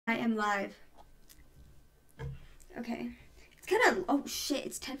I am live. Okay. It's kind of, oh shit,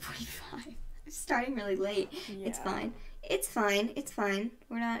 it's 10:45. It's starting really late. Yeah. It's fine. It's fine. It's fine.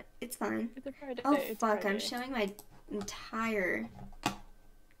 We're not, it's fine. It's a Friday. Oh It's fuck, Friday. I'm showing my entire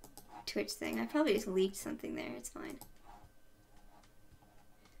Twitch thing. I probably just leaked something there. It's fine.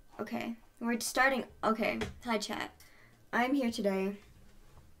 Okay. We're starting, okay. Hi chat. I'm here today.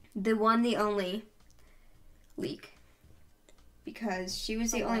 The one, the only Leek. Because she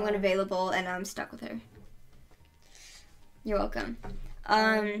was the only one available and I'm stuck with her. You're welcome.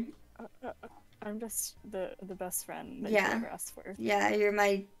 I'm just the best friend that you ever asked for. Yeah, you're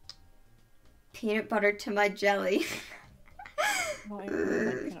my peanut butter to my jelly. Well, I don't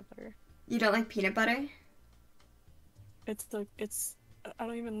like peanut butter. You don't like peanut butter? I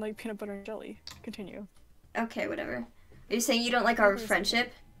don't even like peanut butter and jelly. Continue. Okay, whatever. Are you saying you don't like our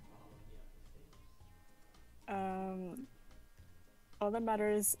friendship? All that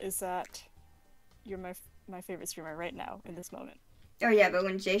matters is that you're my favorite streamer right now in this moment. Oh yeah, but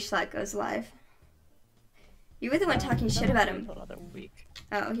when Jay Schlatt goes live. You were the one talking shit about him. Until another week.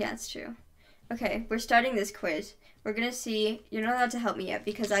 Oh, yeah, it's true. Okay, we're starting this quiz. We're gonna see. You're not allowed to help me yet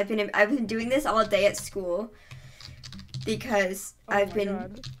because I've been doing this all day at school because I've been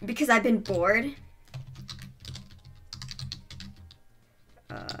bored.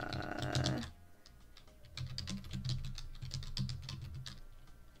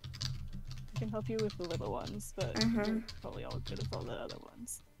 I can help you with the little ones, but you're probably all good with all the other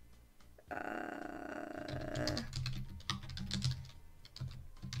ones.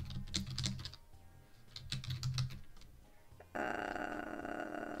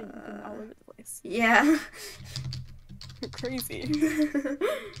 You've been all over the place. Yeah. You're crazy.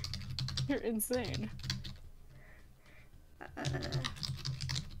 You're insane.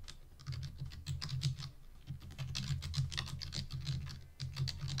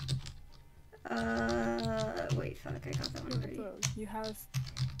 Wait, fuck, I got that one already. Bro, you have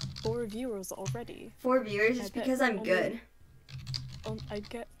 4 viewers already. 4 viewers just because I'm good. I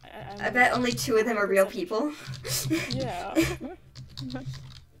bet only 2 of them are real people. Yeah.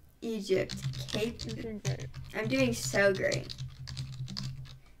 Egypt, Cape. You're doing great. I'm doing so great.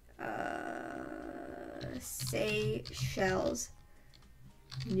 Seychelles,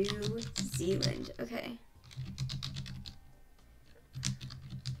 New Zealand. Okay.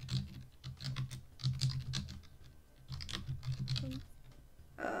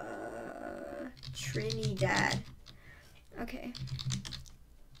 Trinidad. Okay.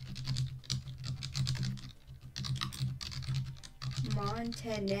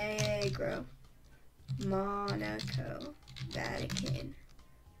 Montenegro, Monaco, Vatican,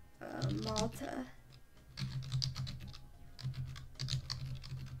 Malta.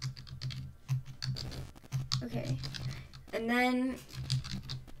 Okay, and then,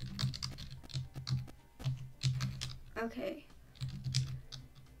 okay,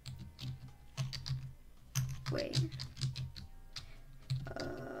 wait,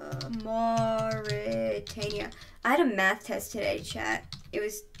 Mauritania. I had a math test today, chat.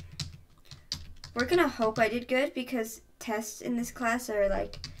 We're gonna hope I did good because tests in this class are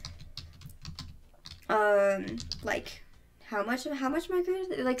like how much of my grade?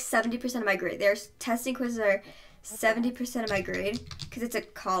 They're like 70% of my grade. Their testing quizzes are 70% of my grade because it's a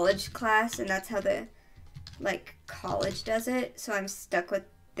college class and that's how the college does it. So I'm stuck with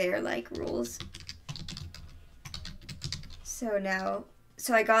their rules.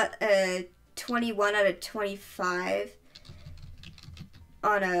 So I got a 21 out of 25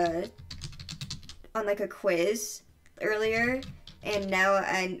 on a quiz earlier, and now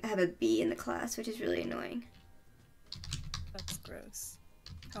I have a B in the class, which is really annoying. That's gross.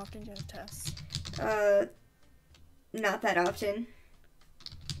 How often do you have tests? Not that often.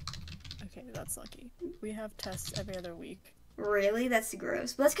 Okay, that's lucky. We have tests every other week. Really? That's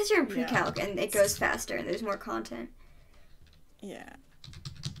gross. Well, that's because you're in pre-calc and it goes faster and there's more content. Yeah.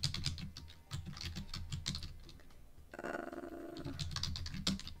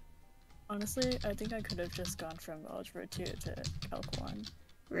 Honestly, I think I could have just gone from Algebra 2 to Calc 1.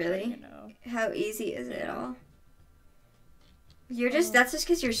 Really? You know. How easy is it all? That's just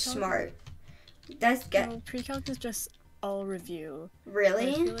because you're smart. No, pre-calc is just all review.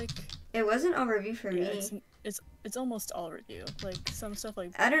 Really? I feel like it wasn't all review for me. It's almost all review. Like some stuff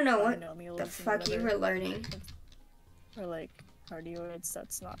like I don't know what the fuck you were learning. Or like cardioids,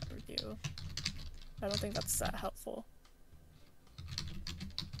 that's not review. I don't think that's that helpful.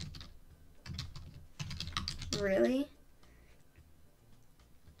 Really?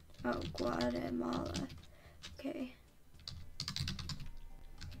 Oh, Guatemala. Okay.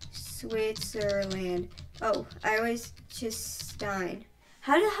 Switzerland. Oh, I always just Stein.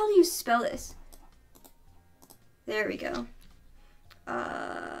 How the hell do you spell this? There we go.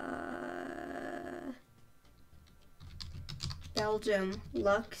 Belgium,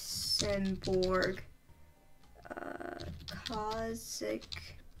 Luxembourg,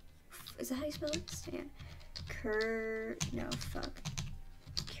 Kazakh. Is that how you spell it? Stan.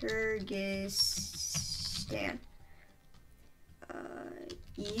 Kyrgyzstan.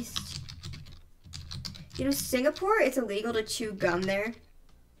 East. You know, Singapore, it's illegal to chew gum there.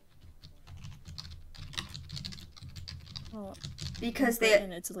 Well, because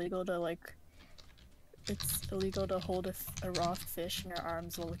it's illegal to hold a raw fish in your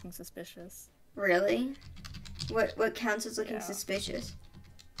arms while looking suspicious. Really? What counts as looking suspicious?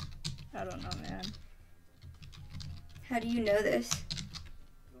 I don't know, man. How do you know this?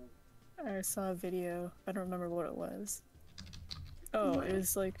 I saw a video. I don't remember what it was. Oh, what? It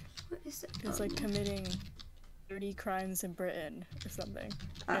was like what is that? It was like committing 30 crimes in Britain or something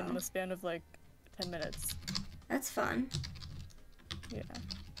in the span of like 10 minutes. That's fun. Yeah.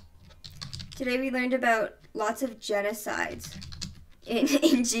 Today we learned about lots of genocides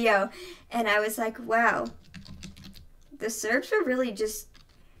in Geo, and I was like, wow, the Serbs were really just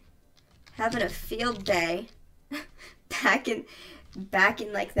having a field day back in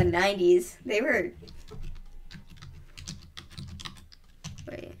like the 90s. They were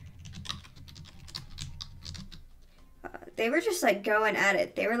they were just like going at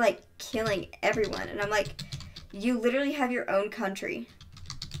it. They were like killing everyone, and I'm like, you literally have your own country.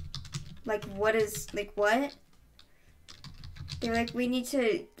 Like, what? They're like, we need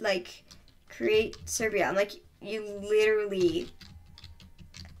to, like, create Serbia. I'm like, you literally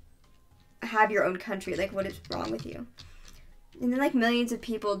have your own country. Like, what is wrong with you? And then, like, millions of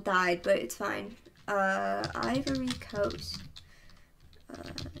people died, but it's fine. Ivory Coast.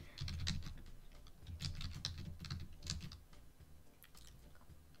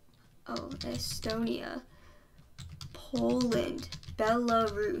 Estonia. Poland.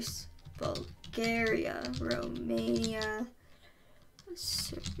 Belarus. Bulgaria, Romania,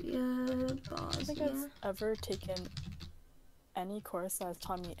 Serbia, Bosnia. I don't think I've ever taken any course that has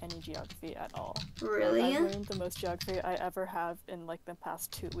taught me any geography at all. Really? I've learned the most geography I ever have in like the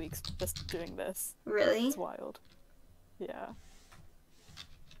past 2 weeks just doing this. Really? It's wild. Yeah.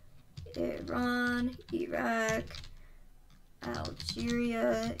 Iran, Iraq,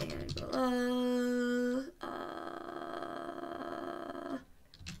 Algeria, Angola,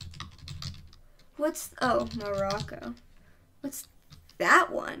 Morocco. What's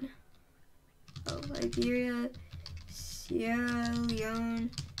that one? Oh, Liberia, Sierra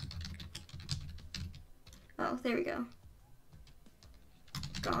Leone. Oh, there we go.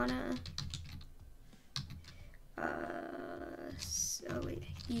 Ghana.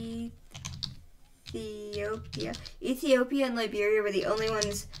 Ethiopia. Ethiopia and Liberia were the only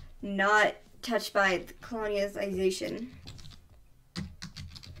ones not touched by colonization.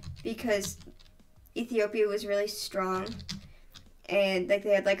 Because Ethiopia was really strong, and like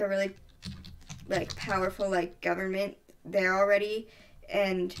they had like a really like powerful like government there already,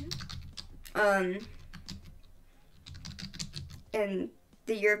 and the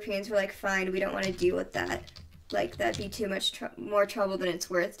Europeans were like, fine, we don't want to deal with that. Like that'd be too much more trouble than it's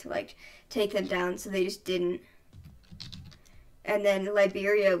worth to like take them down, so they just didn't. And then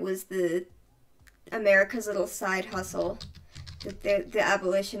Liberia was the America's little side hustle. The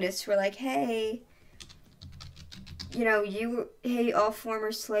abolitionists were like, hey, you know, all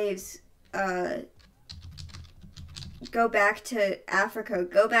former slaves, go back to Africa,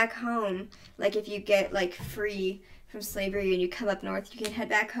 go back home. Like, if you get, like, free from slavery and you come up north, you can head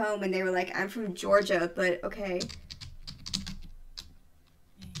back home. And they were like, I'm from Georgia, but okay.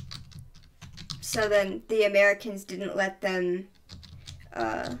 So then the Americans didn't let them,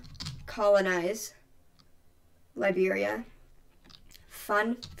 colonize Liberia.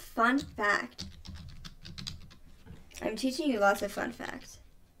 Fun fact. I'm teaching you lots of fun facts.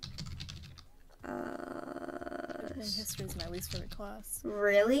 History is my least favorite class.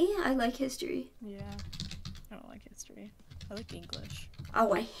 Really? I like history. Yeah. I don't like history. I like English.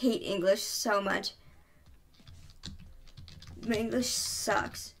 Oh, I hate English so much. My English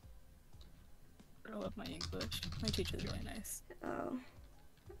sucks. I love my English. My teacher's really nice. Oh.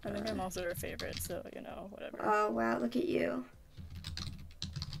 I think I'm also her favorite, so, you know, whatever. Oh, wow, look at you.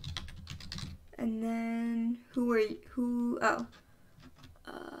 And then,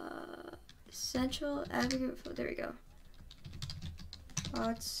 Central Africa, there we go.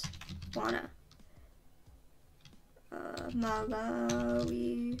 Botswana.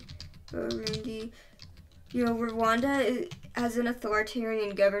 Malawi, Burundi. You know, Rwanda has an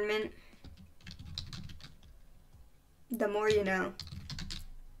authoritarian government. The more you know.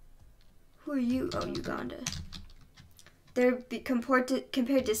 Who are you? Oh, Uganda. They're compared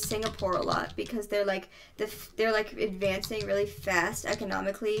to Singapore a lot because they're like they're like advancing really fast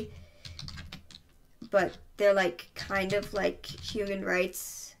economically, but they're like kind of like human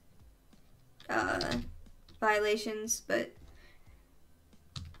rights violations. But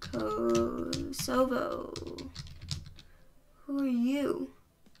Kosovo, who are you?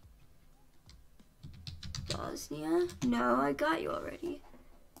 Bosnia? No, I got you already.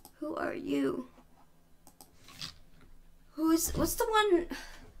 Who are you? What's the one?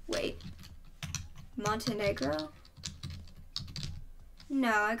 Wait. Montenegro?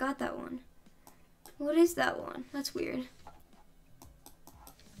 No, I got that one. What is that one? That's weird.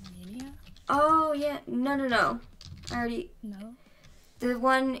 Armenia? Oh, yeah. No. I already... No. The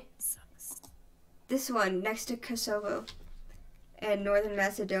one... Sucks. This one, next to Kosovo. And Northern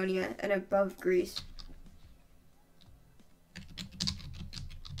Macedonia, and above Greece.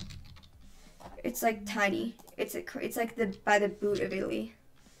 It's like tiny. It's like by the boot of Italy.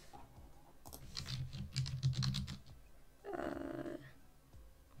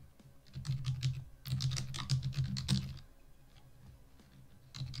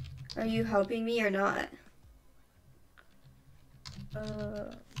 Are you helping me or not?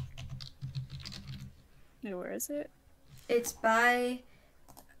 Where is it? It's by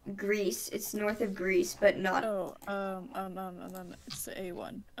Greece. It's north of Greece, but not. Oh, it's the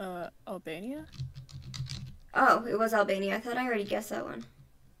A1. Albania? Oh, it was Albania. I thought I already guessed that one.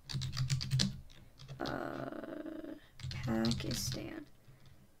 Pakistan.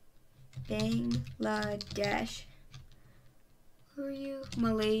 Bangladesh. Who are you?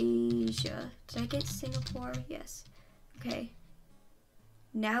 Malaysia. Did I get Singapore? Yes. Okay.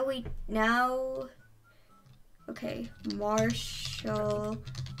 Okay. Marshall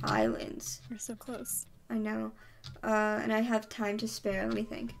Islands. You're so close. I know. And I have time to spare. Let me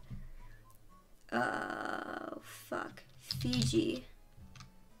think. Fuck. Fiji.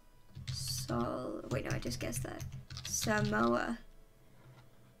 Wait, no, I just guessed that. Samoa.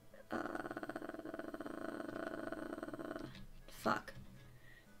 Fuck.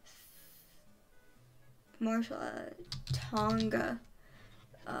 Marshall, Tonga.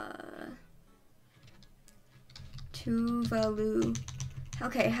 Tuvalu.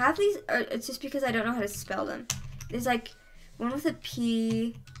 Okay, half these are, it's just because I don't know how to spell them. There's like one with a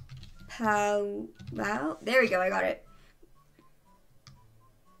P. Wow. There we go, I got it.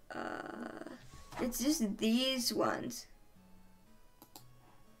 It's just these ones.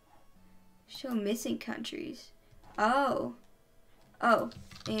 Show missing countries. Oh,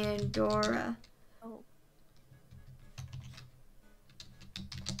 Andorra. Oh.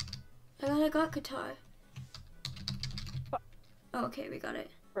 I got Qatar. What? Oh, okay, we got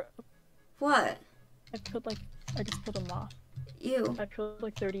it. Bro. What? I just put a moth. Ew. I killed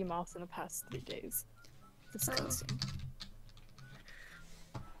like 30 moths in the past 3 days. Disgusting.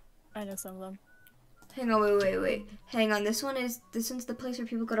 I know some of them. Hang on, wait. Hang on, this one's the place where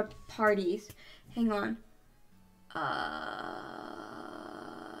people go to parties. Hang on.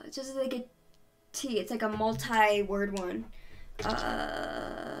 It's just like a T. It's like a multi-word one.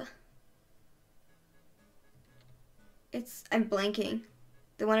 I'm blanking.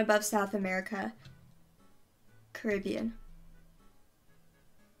 The one above South America. Caribbean.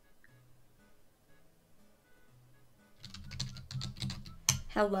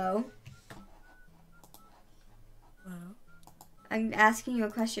 Hello? Wow. I'm asking you a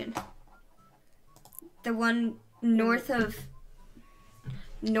question. The one north of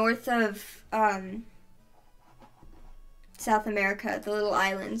South America, the little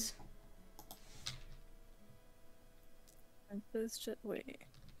islands. Wait.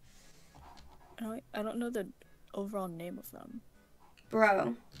 I don't know the overall name of them.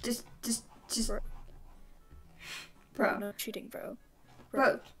 Bro, just bro. No cheating, bro.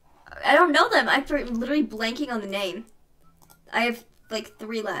 Bro, I don't know them. I'm literally blanking on the name. I have like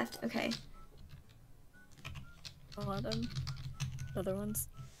 3 left. Okay. A lot of them. Other ones.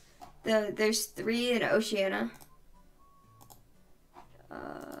 There's 3 in Oceania.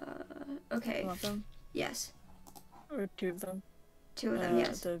 Okay. A lot of them. Yes. Or 2 of them. 2 of them.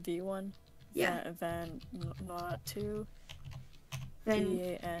 Yes. The V one. Yeah. Vanuatu.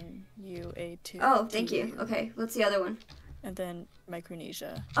 Vanuatu. Oh, thank you. Okay, what's the other one? And then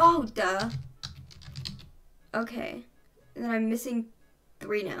Micronesia. Oh, duh. Okay. And then I'm missing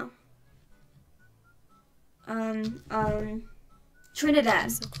 3 now.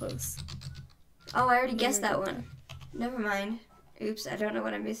 Trinidad. So close. Oh, I already guessed that one. Never mind. Oops, I don't know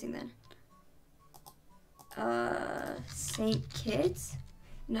what I'm missing then. St. Kitts?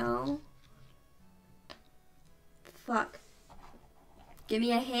 No. Fuck. Give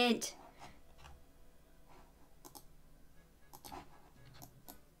me a hint.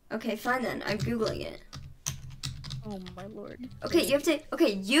 Okay, fine then. I'm Googling it. Oh my lord. Okay, you have to.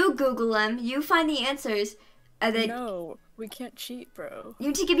 Okay, you Google them. You find the answers, and then No, we can't cheat, bro. you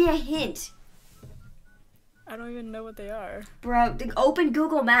need to give me a hint, I don't even know what they are. bro. Open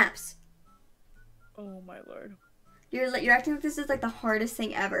Google Maps. Oh my lord. You're acting like this is like the hardest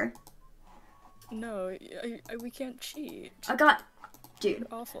thing ever. No, we can't cheat. Dude. You're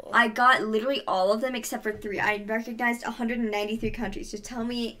awful. I got literally all of them except for 3. I recognized 193 countries. Just tell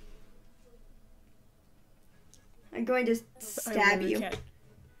me. I'm going to stab you. Can't.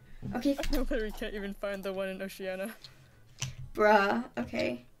 Okay. I literally can't even find the one in Oceania. Bruh.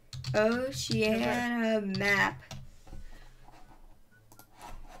 Okay. Oceania map.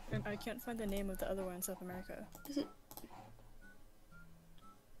 And I can't find the name of the other one in South America. Is it?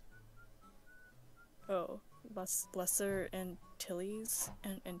 Oh, Lesser Antilles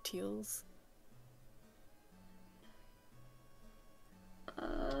and Antilles.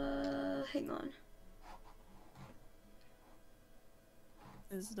 Hang on.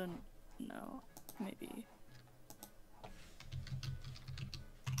 Is the no, maybe.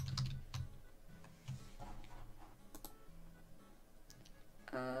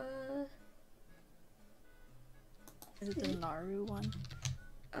 Is it the Nauru one?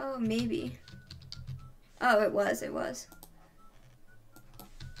 Oh, maybe. Oh, it was.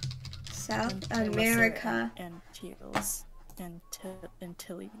 South America. Antilles.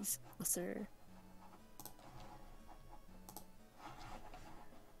 Antilles. Lesser.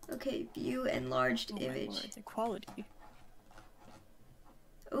 Okay, view enlarged Oh image. my lord, equality.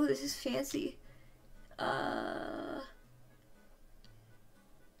 Oh, this is fancy.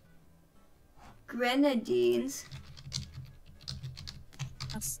 Grenadines.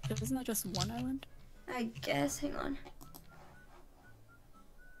 Isn't that just one island? I guess. Hang on.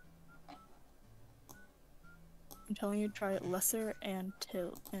 I'm telling you, try Lesser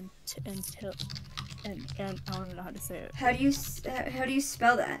Antilles. And I don't know how to say it. How do you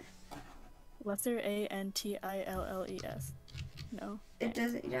spell that? Lesser Antilles. No. It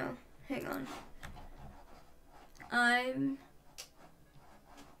doesn't. Hang on. I'm.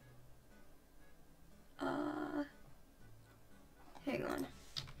 Hang on.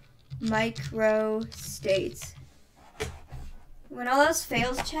 Micro states. When all else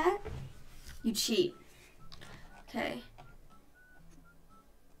fails, chat, you cheat. Okay.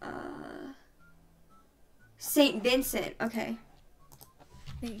 St. Vincent. Okay.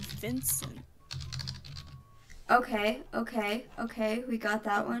 St. Vincent. Okay. We got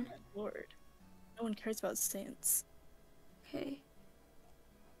that one. Lord. No one cares about saints. Okay.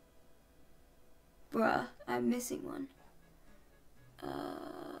 Bruh, I'm missing one.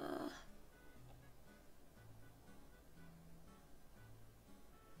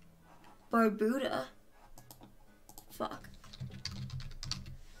 Barbuda. Fuck.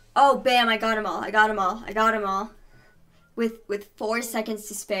 Oh, bam, I got them all. With 4 seconds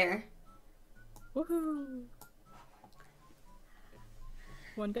to spare. Woohoo!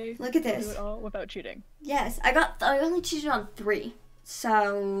 One day, look at we'll this. do it all without cheating. Yes, I only cheated on 3.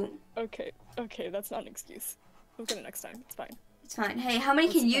 So. Okay, that's not an excuse. We'll get it next time. It's fine. It's fine. Hey, how many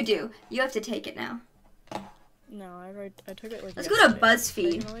can you do? You have to take it now. No, I took it like. Let's go to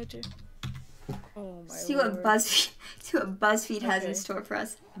BuzzFeed. Oh my See lord. what BuzzFeed has in store for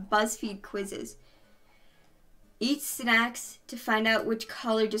us. BuzzFeed quizzes. Eat snacks to find out which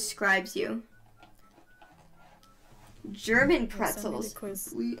color describes you. German pretzels. Send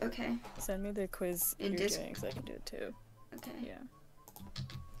me the quiz. Okay. Send me the quiz you're doing so I can do it too. Okay. Yeah.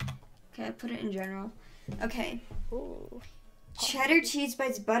 Okay, I put it in general. Okay. Ooh. Cheddar cheese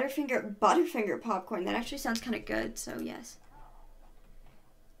bites Butterfinger popcorn. That actually sounds kind of good, so yes.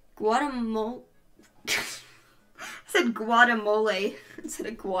 Guatemala. I said guacamole instead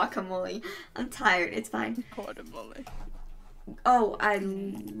of guacamole. I'm tired. It's fine. Guatemala. Oh, I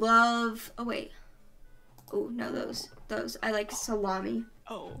love. Oh wait. Oh no, those. I like salami.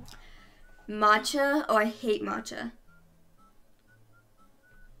 Oh. Matcha. Oh, I hate matcha.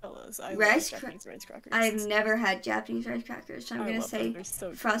 Fellas, I Rice Japanese rice crackers. I've never had Japanese rice crackers, so I'm gonna say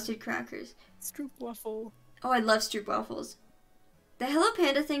so frosted crackers. Stroop waffle. Oh, I love stroop waffles. The Hello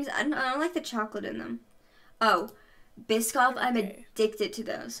Panda things, I don't like the chocolate in them. Oh, Biscoff, I'm addicted to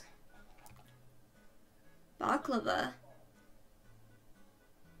those. Baklava.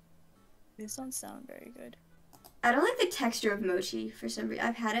 These don't sound very good. I don't like the texture of mochi for some reason.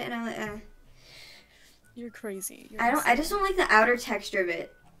 I've had it and I'm like, You're crazy. I just don't like the outer texture of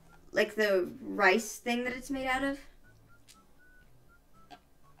it. Like the rice thing that it's made out of.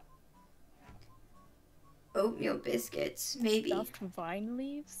 Oatmeal biscuits, maybe. Stuffed vine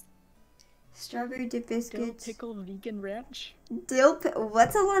leaves? Strawberry dip Dill biscuits. pickle vegan ranch.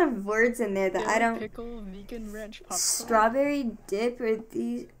 What's a lot of words in there that I don't. Pickle vegan ranch popcorn. Strawberry dip or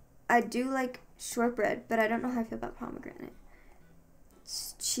these. I do like shortbread, but I don't know how I feel about pomegranate.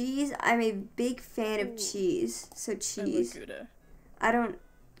 Cheese. I'm a big fan of cheese. So cheese. I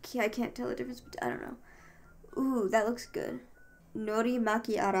can't tell the difference. I don't know. Ooh, that looks good. Nori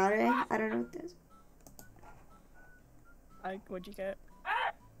maki arare. I don't know what this is. What'd you get?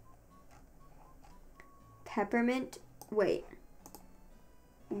 Peppermint. Wait.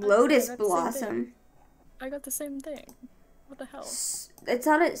 Lotus blossom. I got the same thing. What the hell? It's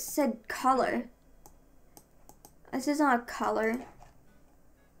on it said color. This is not a color.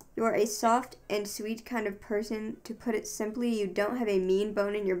 You're a soft and sweet kind of person. To put it simply, you don't have a mean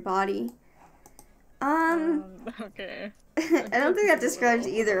bone in your body. Okay. I don't think that describes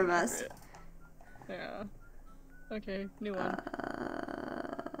either of us. Yeah. Okay, new one.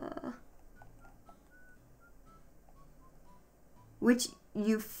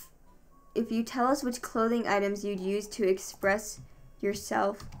 If you tell us which clothing items you'd use to express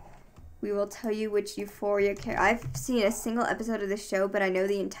yourself, we will tell you which Euphoria character. I've seen a single episode of the show, but I know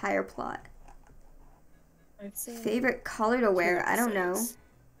the entire plot. I've seen favorite color to wear? I don't know.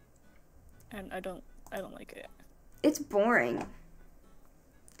 And I don't like it. It's boring.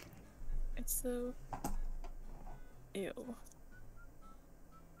 It's so... Ew.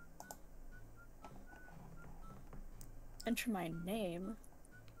 Enter my name.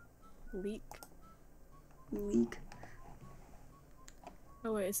 Leek. Leek.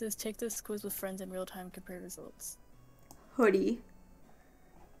 Oh wait, it says take this quiz with friends in real time, compare results. Hoodie.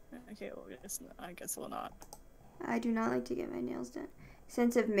 Okay, well, I guess we'll not. I do not like to get my nails done.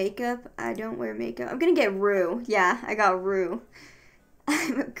 Sense of makeup. I don't wear makeup. I'm gonna get Rue. Yeah, I got Rue.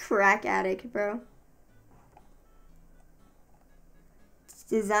 I'm a crack addict, bro.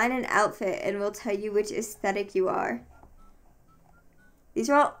 Design an outfit and we'll tell you which aesthetic you are. These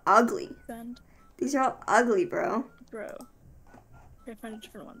are all ugly. These are all ugly, bro. Bro. Okay, find a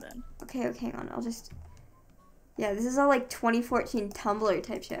different one then. Okay, hang on. I'll just... Yeah, this is all like 2014 Tumblr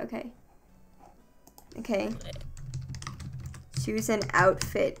type shit. Okay. Choose an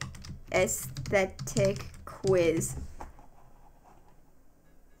outfit aesthetic quiz.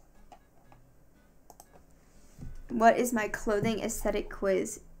 What is my clothing aesthetic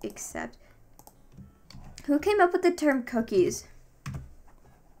quiz except? Who came up with the term cookies?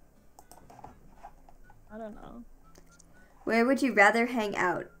 I don't know. Where would you rather hang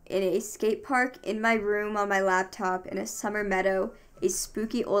out? In a skate park, in my room on my laptop, in a summer meadow, a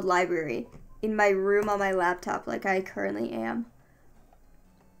spooky old library, in my room on my laptop like I currently am.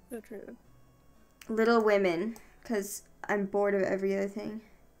 So true. Little Women, because I'm bored of every other thing.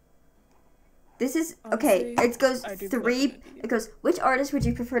 This is, okay, it goes it goes, which artist would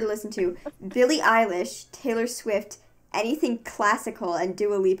you prefer to listen to? Billie Eilish, Taylor Swift, anything classical, and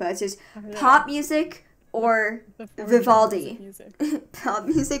Dua Lipa. It's just pop music or Vivaldi. Pop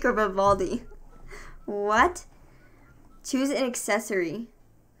music or Vivaldi. What? Choose an accessory.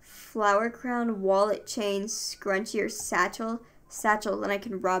 Flower crown, wallet, chain, scrunchie, or satchel. Satchel, then I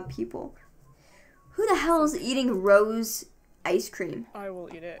can rob people. Who the hell is eating rose ice cream? I will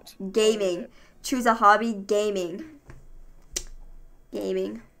eat it. Gaming. Choose a hobby. Gaming.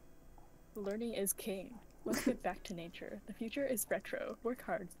 Learning is king. Let's get back to nature. The future is retro. Work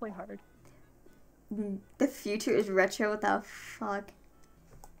hard. Play hard. The future is retro? What the fuck?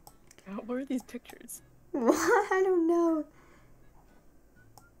 What are these pictures? What? I don't know.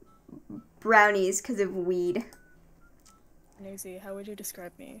 Brownies because of weed. Nosy, how would you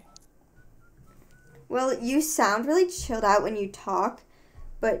describe me? Well, you sound really chilled out when you talk,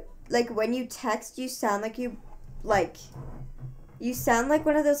 but like when you text, you sound like you sound like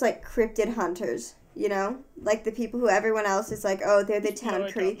one of those like cryptid hunters, you know? Like the people who everyone else is like, oh, they're the town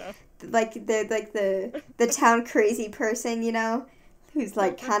crazy, like they're like the town crazy person, you know, who's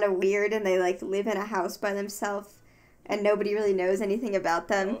like kind of weird and they like live in a house by themselves and nobody really knows anything about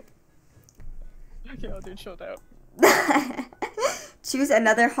them. Okay, I'll do chilled out. Choose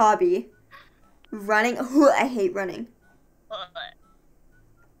another hobby. Running. Ooh, I hate running.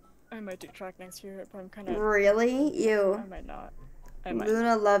 I might do track next year, but I'm kind of... Really? Ew. I might not.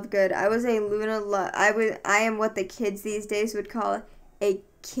 Luna Lovegood. I was a Luna I am what the kids these days would call a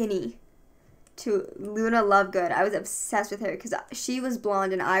kinny. To Luna Lovegood. I was obsessed with her because she was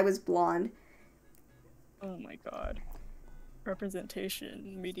blonde and I was blonde. Oh my god.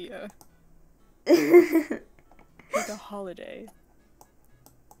 Representation media. Like a holiday.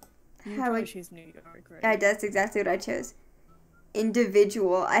 How would choose New York, right? Yeah, that's exactly what I chose.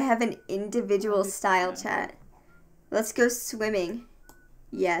 Individual. I have an individual style chat. Let's go swimming.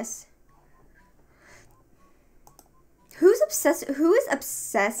 Yes. Who is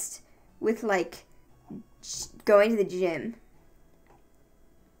obsessed with, like, going to the gym?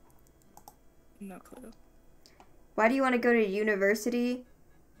 No clue. Why do you want to go to university?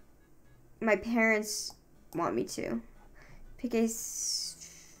 My parents want me to. Pick a...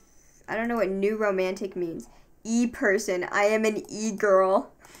 I don't know what new romantic means. E-person. I am an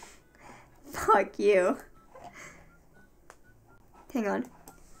e-girl. Fuck you. Hang on.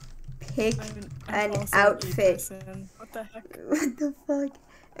 Pick an outfit. What the heck? What the fuck?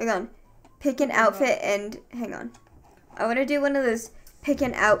 Hang on. Pick an outfit and... Hang on. I want to do one of those pick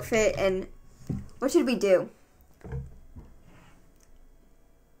an outfit and... What should we do?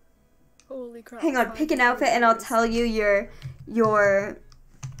 Holy crap. Hang on. Pick an outfit and I'll tell you your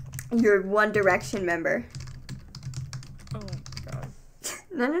One Direction member. Oh my god.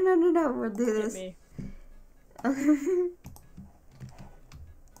 No. We'll do this. Hit me.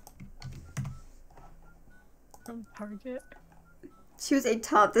 From Target. Choose a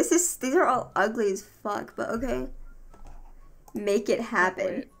top. These are all ugly as fuck, but okay. Make it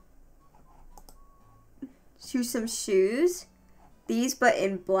happen. Choose some shoes. These but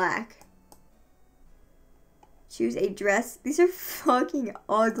in black. Choose a dress. These are fucking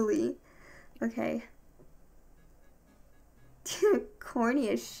ugly. Okay. Corny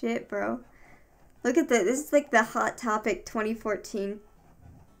as shit, bro. Look at this. This is like the Hot Topic 2014.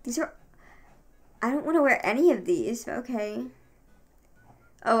 These are... I don't want to wear any of these, but okay.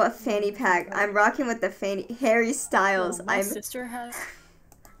 Oh, a fanny pack. I'm rocking with the fanny... Harry Styles. Oh, my sister has...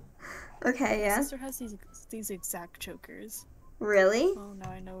 Okay, yeah. My sister has these exact chokers. Really? Oh, now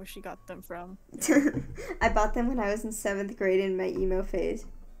I know where she got them from. I bought them when I was in 7th grade in my emo phase.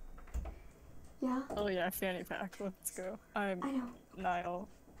 Yeah. Oh yeah, fanny pack. Let's go. I know. Niall.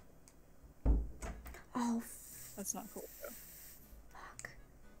 Oh, that's not cool, though. Fuck.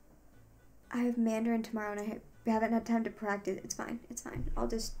 I have Mandarin tomorrow and I haven't had time to practice. It's fine. It's fine. I'll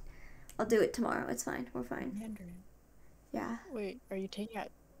do it tomorrow. It's fine. We're fine. Mandarin. Yeah. Wait, are you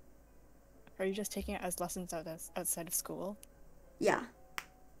just taking it as lessons outside of school? Yeah.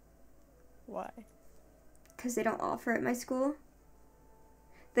 Why? Because they don't offer at my school.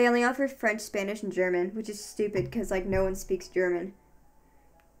 They only offer French, Spanish, and German, which is stupid because, like, no one speaks German.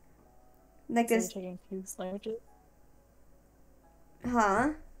 Like, so this... you're taking 2 languages?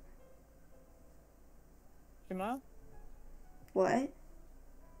 Huh? Shema? What?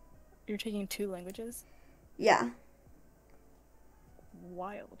 You're taking 2 languages? Yeah.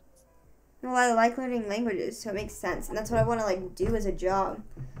 Wild. Well, I like learning languages, so it makes sense. And that's what I want to, like, do as a job.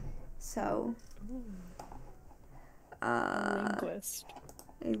 So... Ooh. A linguist.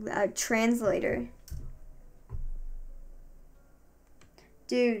 A translator.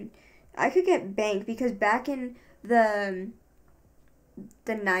 Dude, I could get banked because back in the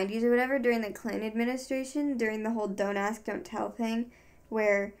 90s or whatever, during the Clinton administration, during the whole don't ask, don't tell thing,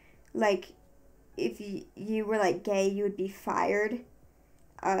 where, like, if you were, like, gay, you would be fired.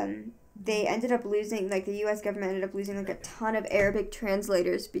 They ended up losing, like, the U.S. government ended up losing, like, a ton of Arabic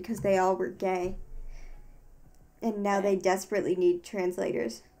translators because they all were gay. And now they desperately need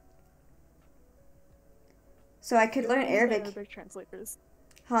translators. So I could learn Arabic. Arabic translators.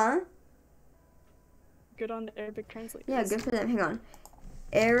 Huh? Good on the Arabic translators. Yeah, good for them. Hang on.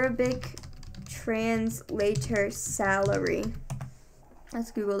 Arabic translator salary.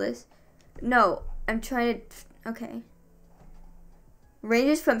 Let's Google this. No, I'm trying to... Okay.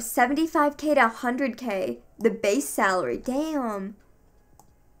 Ranges from 75K to 100K. The base salary. Damn.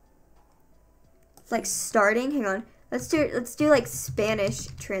 Like starting, hang on. Let's do like Spanish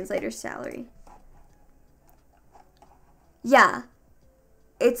translator salary. Yeah.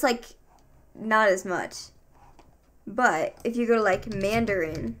 It's like not as much. But if you go to like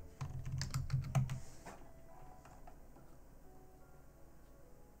Mandarin,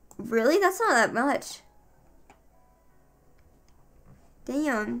 really? That's not that much.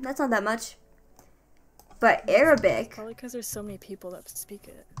 Damn, that's not that much. But Arabic... Probably because there's so many people that speak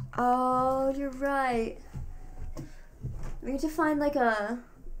it. Oh, you're right. We need to find like a...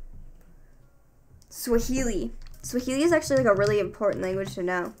 Swahili. Swahili is actually like a really important language to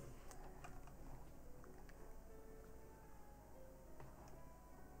know.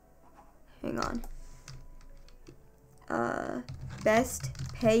 Hang on. Best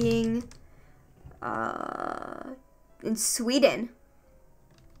paying... in Sweden.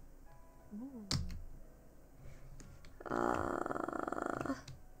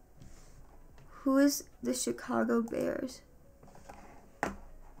 Who is the Chicago Bears?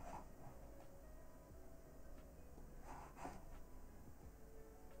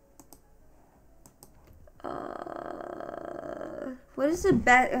 What is the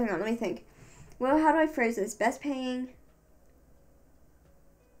best? Hang on, let me think. Well, how do I phrase this? Best paying.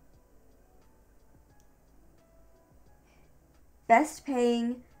 best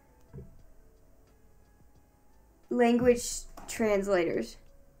paying language translators.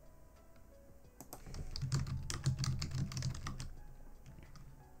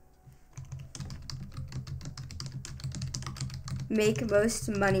 Make most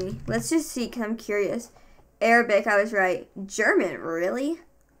money. Let's just see, because I'm curious. Arabic, I was right. German, really?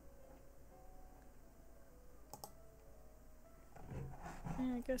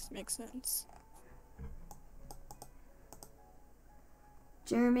 Yeah, I guess makes sense.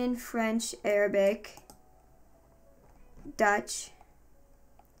 German, French, Arabic, Dutch,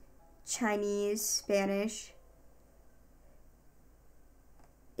 Chinese, Spanish,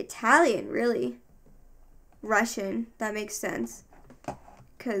 Italian, really? Russian, that makes sense.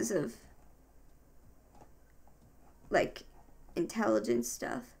 Because of, like, intelligence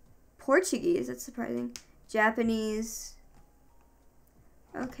stuff. Portuguese, that's surprising. Japanese.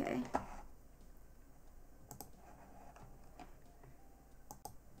 Okay.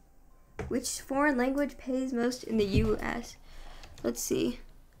 Which foreign language pays most in the U.S.? Let's see.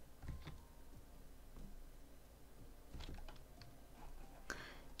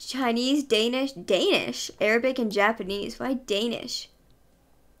 Chinese, Danish, Arabic, and Japanese. Why Danish?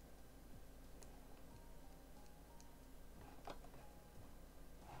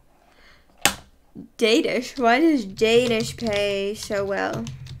 Danish? Why does Danish pay so well?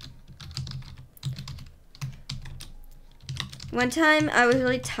 One time I was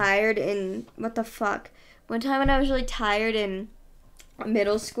really tired in, what the fuck? One time when I was really tired in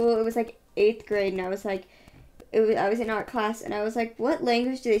middle school, it was like 8th grade, and I was like, I was in art class, and I was like, what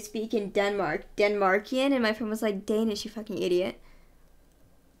language do they speak in Denmark? Denmarkian? And my friend was like, Danish, you fucking idiot.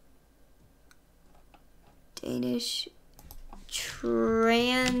 Danish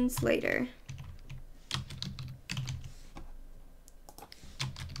translator.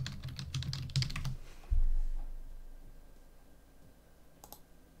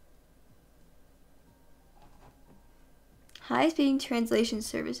 Highest paying translation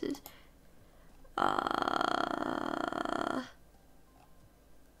services. $19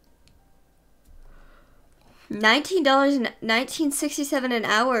 and $19.67 an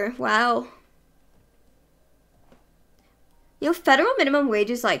hour. Wow. Yo, federal minimum wage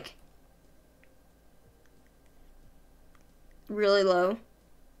is like really low.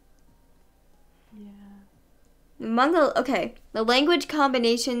 Yeah. Among the language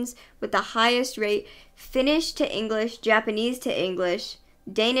combinations with the highest rate: Finnish to English, Japanese to English,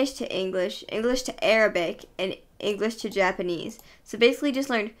 Danish to English, English to Arabic, and English to Japanese. So basically just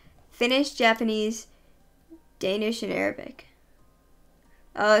learned Finnish, Japanese, Danish, and Arabic.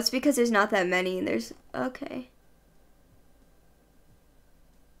 Oh, it's because there's not that many, and there's, okay.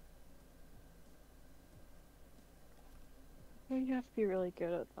 You have to be really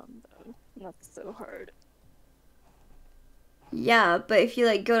good at them, though. That's so hard. Yeah, but if you,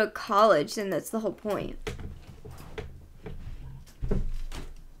 like, go to college, then that's the whole point. Yeah,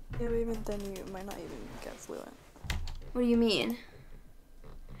 but even then you might not even get fluent. What do you mean?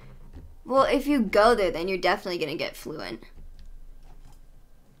 Well, if you go there, then you're definitely gonna get fluent.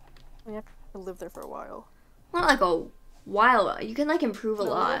 You have to live there for a while. Not like a while. You can, like, improve a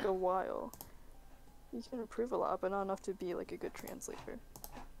lot. Like a while. You can improve a lot, but not enough to be, like, a good translator.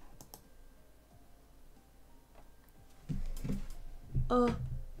 Oh.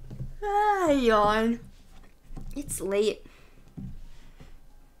 Yawn. It's late.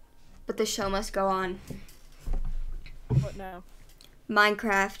 But the show must go on. What now?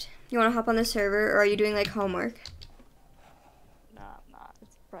 Minecraft. You want to hop on the server, or are you doing, like, homework? Nah, I'm not.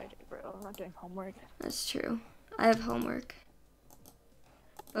 It's Friday, bro. I'm not doing homework. That's true. I have homework.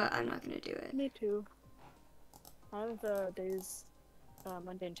 But I'm not gonna do it. Me too. I have the days,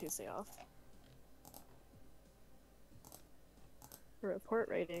 Monday and Tuesday off. Report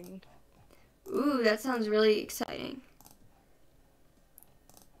writing. Ooh, that sounds really exciting.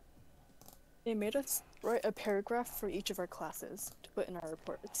 They made us write a paragraph for each of our classes to put in our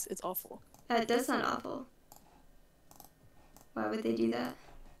reports. It's awful. That does sound awful. Why would they do that?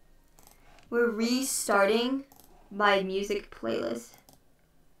 We're restarting my music playlist.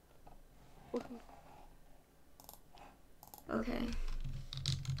 Okay.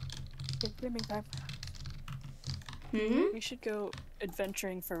 Gaming time. We should go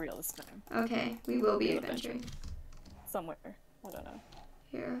adventuring for real this time. Okay, we will be adventuring. Somewhere. I don't know.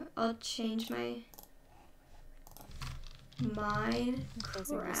 Here, I'll change my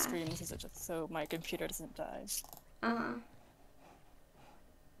Closing the Minecraft. stream just so my computer doesn't die. Uh-huh.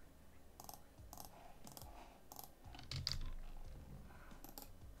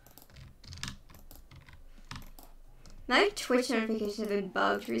 My Twitch notifications have been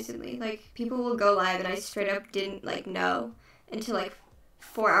bugged recently. Like, people will go live and I straight up didn't, like, know. until like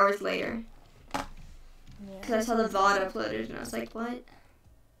 4 hours later. Yeah. Because I saw the VOD uploaded and I was like, what?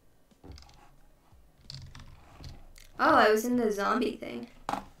 Oh, I was in the zombie thing.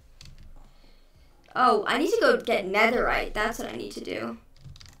 Oh, I need to go get Netherite. That's what I need to do.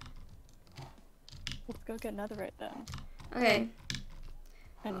 Let's go get Netherite then. Okay.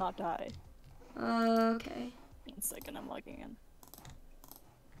 And not die. Okay. 1 second, I'm logging in.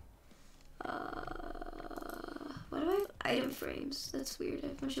 What do I have? Item frames. That's weird. I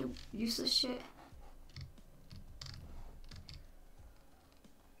have a bunch of useless shit.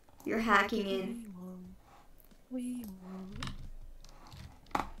 You're hacking in. We won't.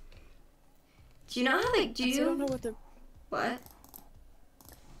 Do you know how, like, do I still don't know you... what the... What?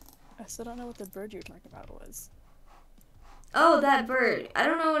 I still don't know what the bird you were talking about was. Oh, that bird. I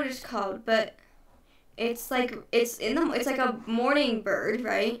don't know what it's called, but it's like, it's like a morning bird,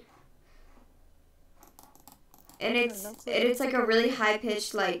 right? And it's like a really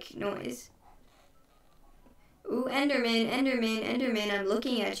high-pitched, like, noise. Ooh, Enderman, Enderman, Enderman, I'm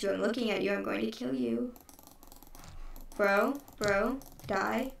looking at you, I'm going to kill you. Bro,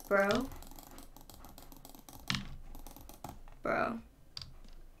 die, bro. Bro.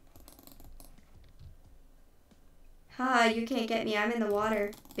 Haha, you can't get me, I'm in the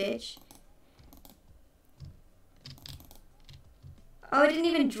water, bitch. Oh, it didn't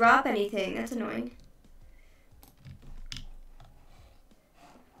even drop anything, that's annoying.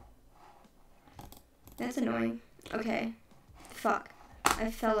 That's annoying. Okay. Fuck. I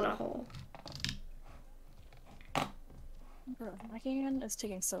fell in a hole. Bro, hacking in is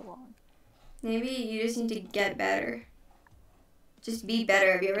taking so long. Maybe you just need to get better. Just be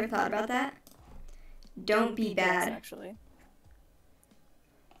better. Have you ever thought about that? Don't be bad. Yes, actually.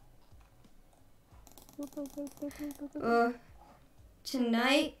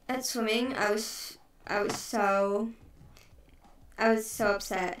 Tonight at swimming, I was so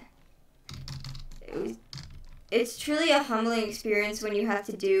upset. It's truly a humbling experience when you have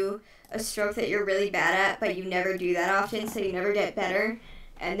to do a stroke that you're really bad at, but you never do that often, so you never get better,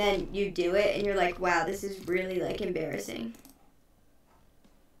 and then you do it, and you're like, wow, this is really, like, embarrassing.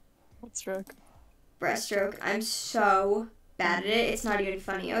 What stroke? Breaststroke. I'm so bad at it, it's not even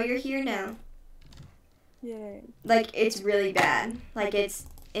funny. Oh, you're here now. Yay. Like, it's really bad. Like, it's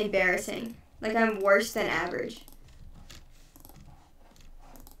embarrassing. Like, I'm worse than average.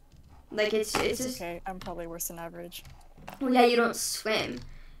 Like, it's just... okay, I'm probably worse than average. Well, yeah, you don't swim.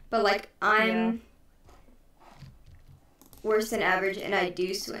 But, like, I'm worse than average, and I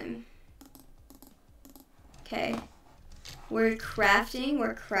do swim. Okay. We're crafting,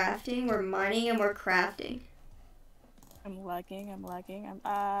 we're mining, and we're crafting. I'm lagging.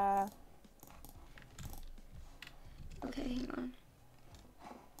 Okay, hang on.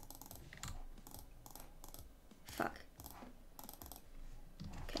 Fuck.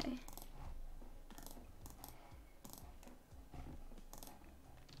 Okay.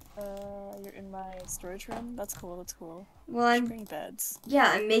 You're in my storage room? That's cool. Well, I'm... Spring beds.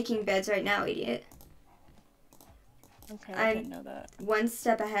 Yeah, I'm making beds right now, idiot. Okay, I didn't know that. One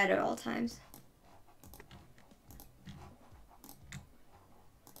step ahead at all times.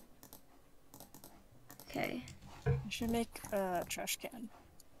 Okay. You should make a trash can.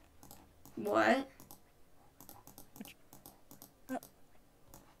 What?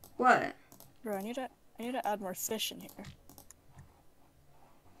 What? Bro, I need to add more fish in here.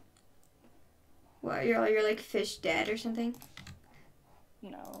 What? You're like fish dead or something?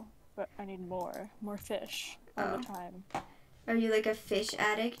 No, but I need more fish all the time. Are you like a fish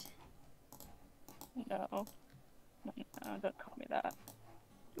addict? No, don't call me that.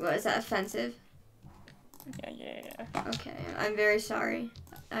 What, is that offensive? Yeah. Okay, I'm very sorry.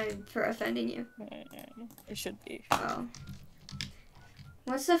 For offending you. Yeah. It should be. Oh.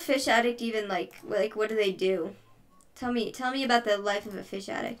 What's a fish addict even like? Like, what do they do? Tell me about the life of a fish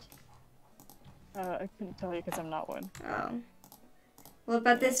addict. I couldn't tell you because I'm not one. Oh. Well,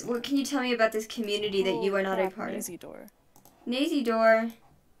 about this, what can you tell me about this community that you are not a part of? Nazy door. Nazy door.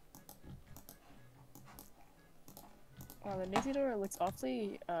 Wow, the Nazy door looks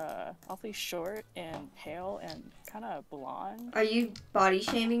awfully short and pale and kind of blonde. Are you body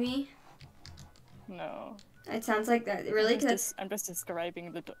shaming me? No. It sounds like that. Really? I'm just describing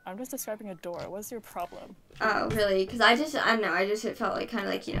a door. What's your problem? Oh, really? Because I don't know. It felt like kind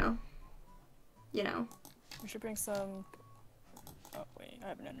of like, you know. We should bring some. Oh wait, I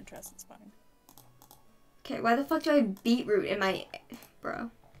have an ender chest. It's fine. Okay, why the fuck do I have beetroot in my...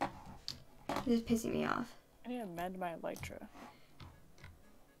 Bro. This is pissing me off. I need to mend my elytra.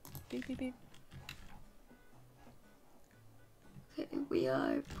 Beep. Okay, we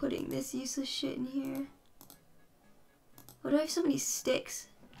are putting this useless shit in here. Why do I have so many sticks?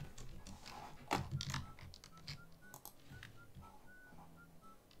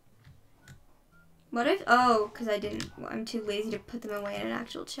 What if, oh, because I'm too lazy to put them away in an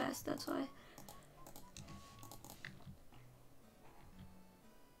actual chest, that's why.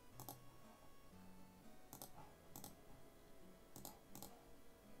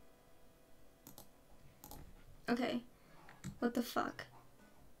 Okay, what the fuck?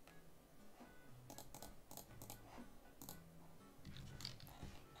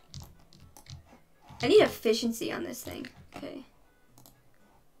 I need efficiency on this thing, okay.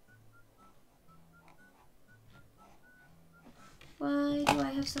 Why do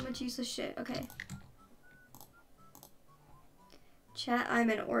I have so much useless shit? Okay. Chat, I'm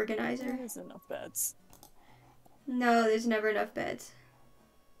an organizer. There's enough beds. No, there's never enough beds.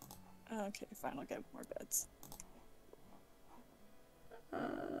 Okay, fine, I'll get more beds.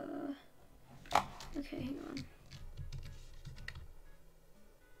 Okay, hang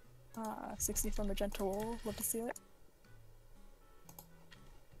on. 60 for magenta wool, love to see it.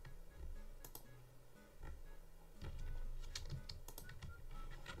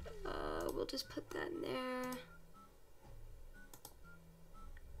 We'll just put that in there.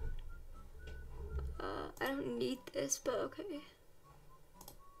 I don't need this, but okay.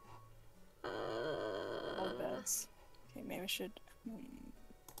 All beds. Okay, maybe I should...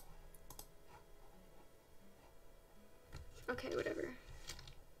 Okay, whatever.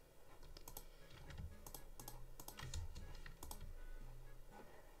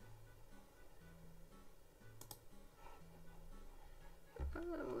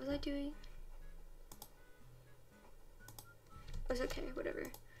 What was I doing? It was okay, whatever.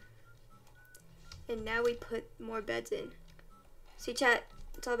 And now we put more beds in. See, chat,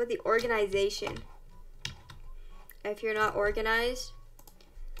 it's all about the organization. If you're not organized,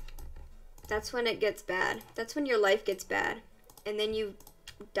 that's when it gets bad. That's when your life gets bad. And then you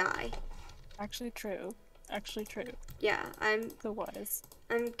die. Actually true. Actually true. Yeah, The wise.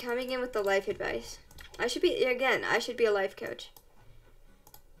 I'm coming in with the life advice. I should be a life coach.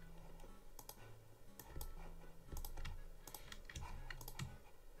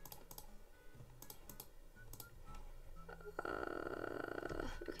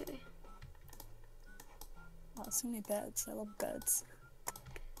 Okay. Oh, so many beds. I love beds.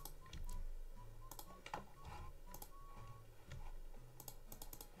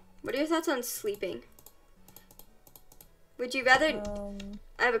 What are your thoughts on sleeping? Would you rather...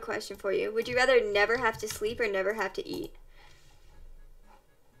 I have a question for you. Would you rather never have to sleep or never have to eat?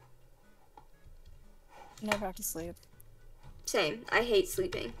 Never have to sleep. Same. I hate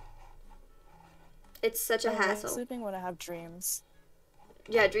sleeping. It's such a hassle. I like sleeping when I have dreams.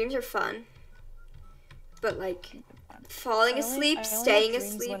 Yeah, dreams are fun. But like, falling asleep, staying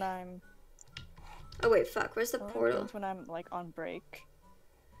asleep... when I'm... Oh wait, fuck, where's the portal? When I'm like on break.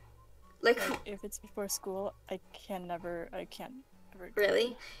 Like if it's before school, I can't ever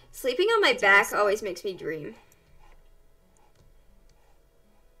Really? Sleeping on my back always makes me dream.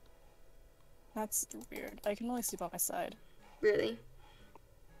 That's weird. I can only sleep on my side. Really?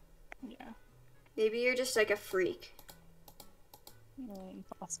 Yeah. Maybe you're just like a freak.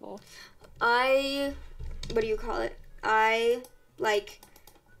 Possible. What do you call it?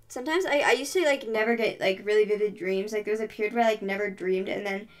 Sometimes I used to like never get like really vivid dreams. Like there was a period where I like never dreamed, and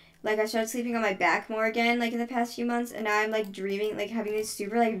then like I started sleeping on my back more again like in the past few months, and now I'm like dreaming, like having these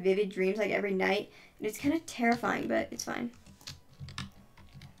super like vivid dreams like every night, and it's kind of terrifying, but it's fine.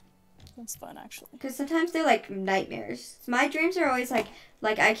 That's fun actually. Because sometimes they're like nightmares. My dreams are always like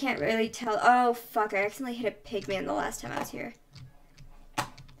I can't really tell. Oh fuck! I accidentally hit a pigman the last time I was here.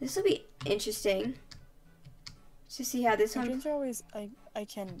 This will be interesting to see how this My one. dreams are always I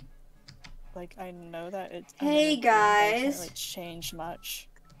can, like I know that it's. Hey guys. I can't really change much.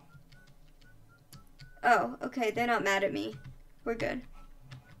 Oh, okay. They're not mad at me. We're good.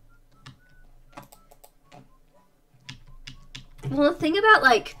 Well, the thing about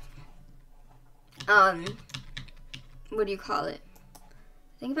like, what do you call it?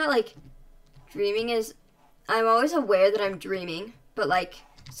 The thing about like dreaming is I'm always aware that I'm dreaming, but like,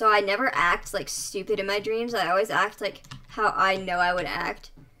 so I never act like stupid in my dreams. I always act like how I know I would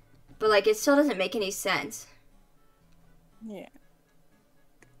act, but like it still doesn't make any sense. Yeah.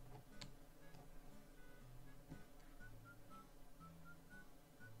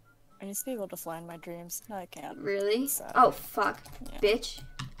 I used to be able to fly in my dreams. No, I can't. Really? Sad. Oh, fuck. Yeah. Bitch.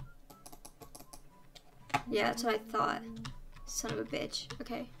 Yeah, that's what I thought. Son of a bitch.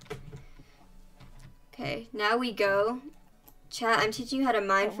 Okay. Okay, now we go. Chat, I'm teaching you how to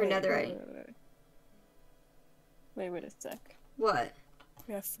mine for netherite. Wait a sec. What?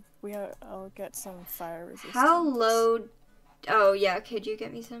 I'll get some fire resistance. How low Oh, yeah, could you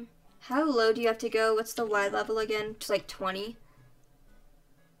get me some? How low do you have to go? What's the Y level again? Just like 20?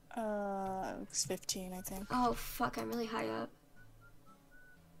 It's 15, I think. Oh, fuck, I'm really high up.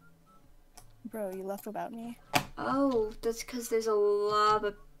 Bro, you left without me? Oh, that's because there's a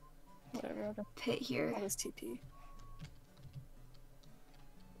lava Whatever, pit here. I'll just TP.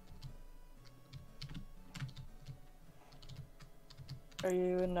 Are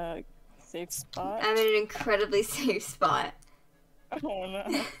you in a safe spot? I'm in an incredibly safe spot. Oh no.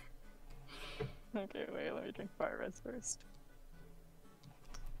 Okay, wait, let me drink fire res first.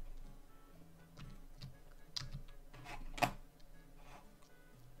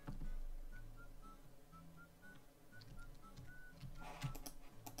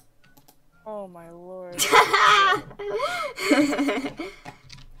 Oh my lord.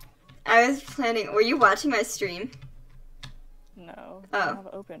 I was planning. Were you watching my stream? No. Oh. I don't have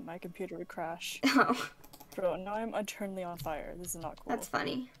it open. My computer would crash. Oh. Bro, now I'm eternally on fire. This is not cool. That's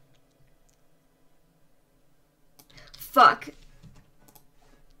funny. Fuck.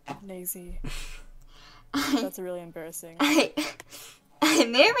 Lazy. That's really embarrassing. I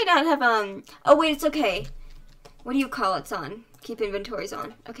may or may not have, oh wait, it's okay. What do you call it's on? Keep inventories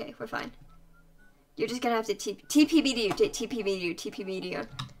on. Okay, we're fine. You're just gonna have to TPBD.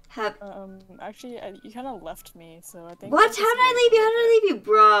 Have. Actually, you kind of left me, so I think. What? How did I leave you? How did I leave you,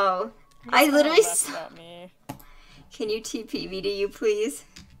 bro? I literally saw me. Can you TPBD you, please?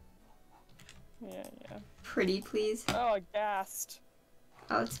 Yeah. Pretty, please. Oh, gassed.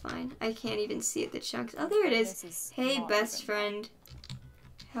 Oh, it's fine. I can't even see it, the chunks. Oh, there it is. Hey, best friend.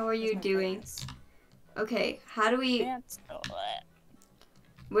 How are you doing? Okay, how do we...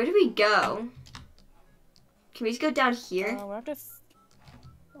 Where do we go? Can we just go down here? We have to...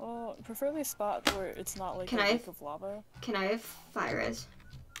 Well, preferably a spot where it's not like a lake of lava. Can I have fire res?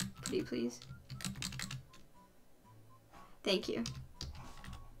 Pretty please. Thank you.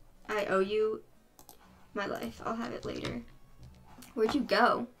 I owe you my life. I'll have it later. Where'd you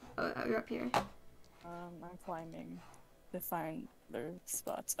go? Oh, you're up here. I'm climbing to find their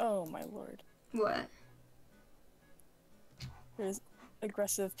spots. Oh my lord. What? There's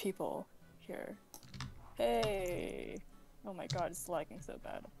aggressive people here. Hey! Oh my god, it's lagging so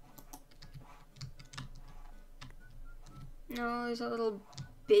bad. No, there's a little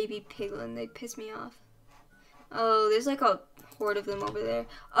baby piglin. They piss me off. Oh, there's like a horde of them over there.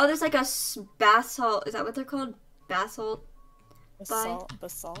 Oh, there's like a basalt. Is that what they're called? Basalt?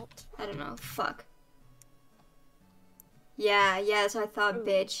 Basalt? I don't know. Fuck. Yeah, that's what I thought, ooh.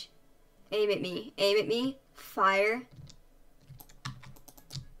 Bitch. Aim at me. Aim at me. Fire.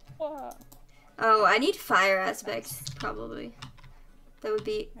 What? Oh, I need fire aspects, probably. That would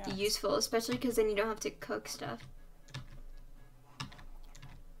be useful, especially because then you don't have to cook stuff.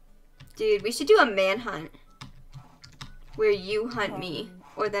 Dude, we should do a manhunt. Where you hunt me,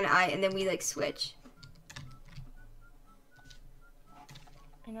 or then and then we like switch.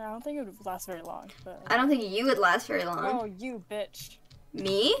 You know, I don't think it would last very long, but... I don't think you would last very long. Oh, you bitch.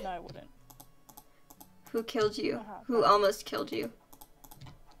 Me? No, I wouldn't. Who killed you? Who almost killed you?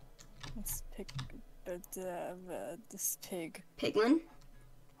 Let's pick this pig. Piglin?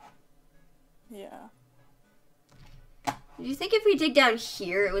 Yeah. Do you think if we dig down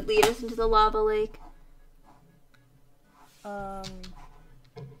here, it would lead us into the lava lake?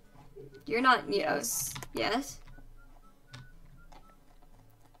 You're not... Yes. Yes?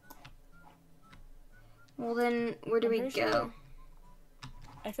 Well then, where do we go? Sure.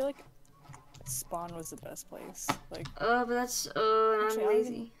 I feel like spawn was the best place. Like. Oh, but that's... I'm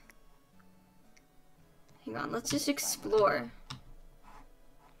lazy. Hang on, let's just explore.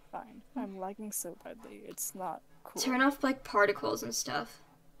 Fine. I'm lagging so badly. It's not cool. Turn off, like, particles and stuff.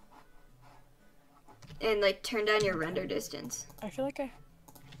 And, like, turn down your render distance. I feel like I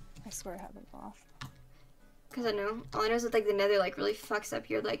swear I have it off. Because I know. All I know is that, like, the Nether, like, really fucks up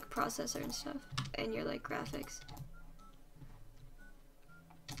your, like, processor and stuff. And your, like, graphics.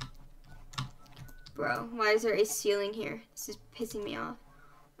 Bro, why is there a ceiling here? This is pissing me off.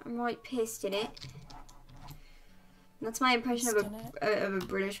 I'm, like, pissed in it. That's my impression of a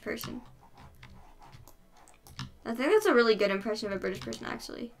British person. I think that's a really good impression of a British person,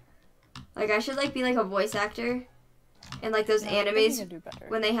 actually. Like, I should, like, be, like, a voice actor. And, like, those animes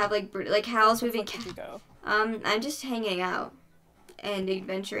when they have, like Howl's Moving Castle. I'm just hanging out. And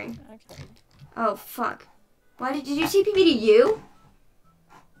adventuring. Okay. Oh, fuck. Why did you TP me to you?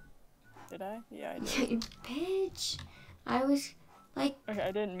 Did I? Yeah, I did. Bitch. I was... Like, okay,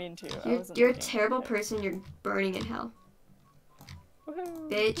 I didn't mean to. You're a terrible person. You're burning in hell.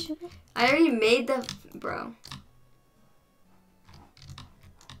 Bitch. I already made the... Bro.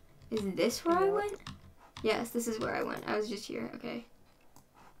 Is this where I went? Yes, this is where I went. I was just here. Okay.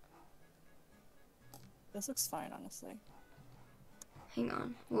 This looks fine, honestly. Hang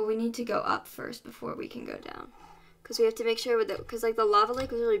on. Well, we need to go up first before we can go down. Because we have to make sure, because like the lava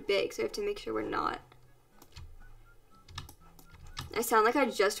lake was really big, so we have to make sure we're not. I sound like I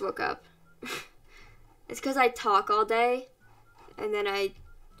just woke up. It's because I talk all day, and then I...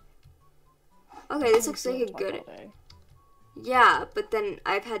 Okay, this looks like a good... Yeah, but then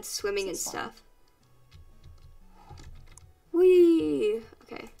I've had swimming and stuff. Whee!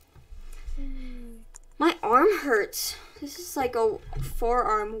 Okay. My arm hurts. This is like a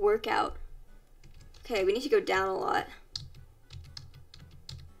forearm workout. Okay, we need to go down a lot.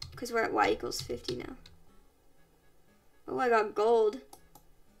 Because we're at y equals 50 now. Oh, I got gold.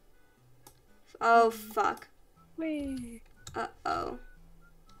 Oh, fuck. Whee! Uh-oh.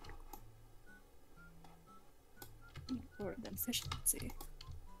 Or the efficiency.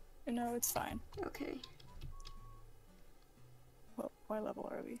 No, it's fine. Okay. What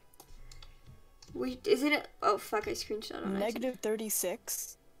level are we? Is it oh, fuck, I screenshot on Negative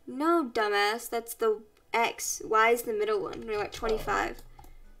 36? No, dumbass. That's the X. Y is the middle one. We're at 25.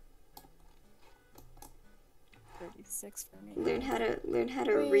 36 for me. Learn how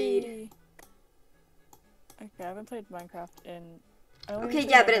to read. Okay, I haven't played Minecraft in... Okay,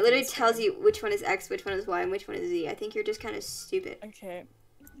 yeah, but it literally tells you which one is X, which one is Y, and which one is Z. I think you're just kind of stupid. Okay,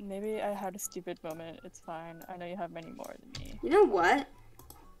 maybe I had a stupid moment. It's fine. I know you have many more than me. You know what?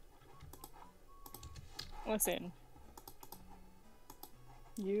 Listen.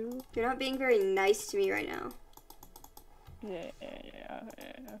 You're not being very nice to me right now. Yeah.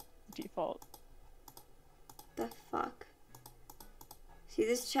 Default. The fuck? See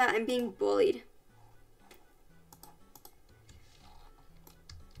this chat? I'm being bullied.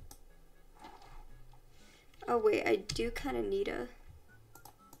 Oh wait, I do kind of need a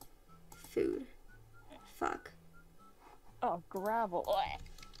food. Fuck. Oh, gravel.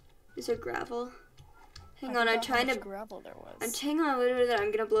 Is there gravel? Hang on, I'm trying to. Gravel there was. Hang on, literally,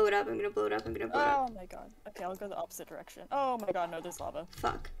 I'm gonna blow it up. I'm gonna blow it up. Oh my god. Okay, I'll go the opposite direction. Oh my god, no, there's lava.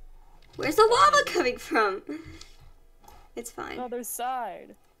 Fuck. Where's the lava coming from? It's fine. Other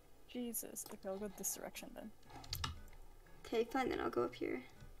side. Jesus. Okay, I'll go this direction then. Okay, fine, then I'll go up here.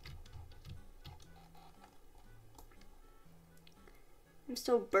 I'm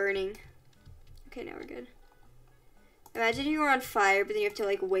still burning. Okay, now we're good. Imagine you were on fire, but then you have to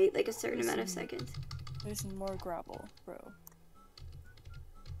like wait like a certain amount of seconds. There's more gravel, bro.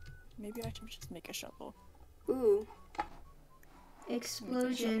 Maybe I should just make a shovel. Ooh.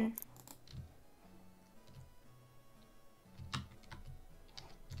 Explosion.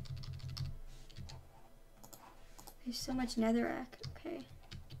 There's so much netherrack. Okay.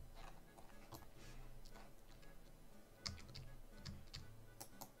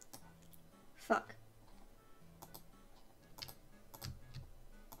 Fuck.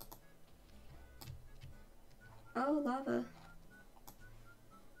 Oh, lava.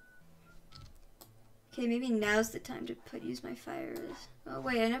 Okay, maybe now's the time to use my fire as... Oh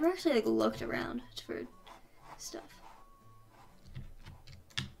wait, I never actually like looked around for stuff.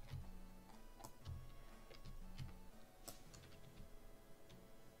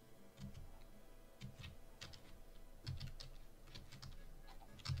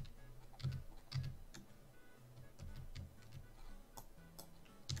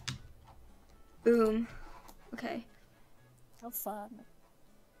 Boom. Okay. How fun.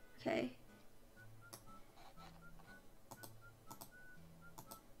 Okay.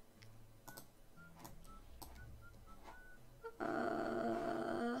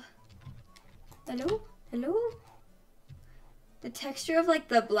 Hello? Hello? The texture of like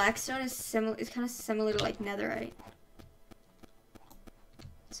the blackstone is kind of similar to like netherite.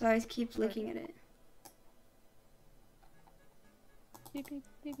 So I keep looking at it. Beep beep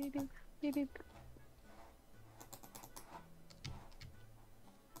beep beep beep beep beep.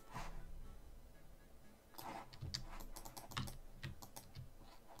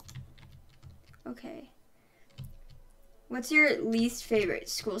 Okay. What's your least favorite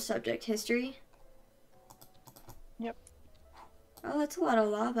school subject? History? Yep. Oh, that's a lot of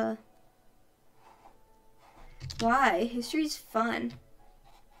lava. Why? History's fun.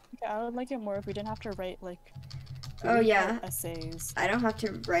 Okay, I would like it more if we didn't have to write like Oh yeah. essays. I don't have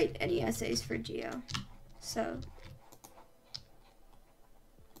to write any essays for Geo. So.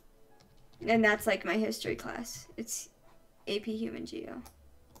 And that's like my history class. It's AP Human Geo.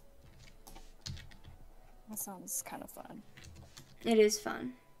 That sounds kind of fun. It is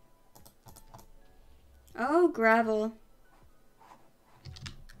fun. Oh, gravel.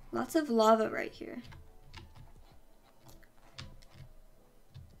 Lots of lava right here.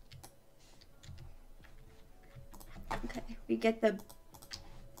 We get the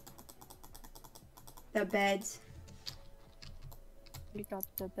beds. We got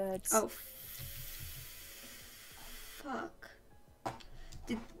the beds. Oh, fuck.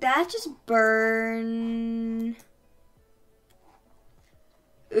 Did that just burn?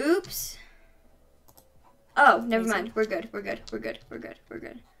 Oops. Oh, never mind. We're good. We're good. We're good. We're good. We're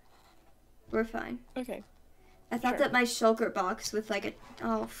good. We're fine. Okay. I thought that my shulker box with like a...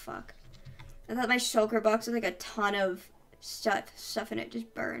 Oh, fuck. I thought my shulker box with like a ton of stuff in it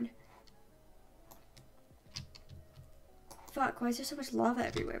just burned. Fuck, why is there so much lava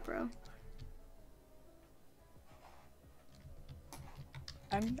everywhere, bro?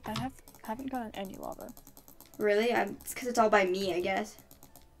 I haven't gotten any lava. Really? It's because it's all by me, I guess.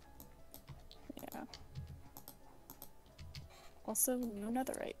 Yeah. Also, no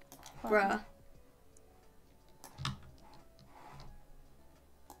netherite. Bruh.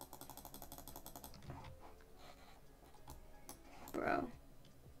 Bro.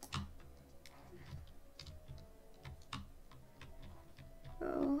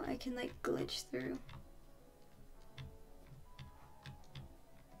 Oh, I can like glitch through.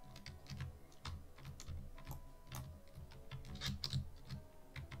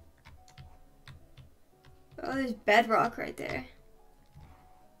 Oh, there's bedrock right there.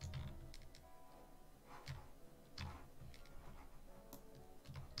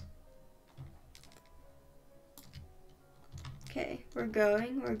 Okay, we're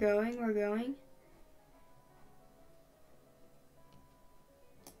going, we're going, we're going.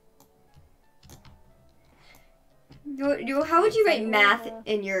 How would you rate math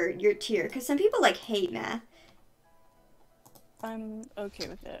in your tier? Because some people like hate math. I'm okay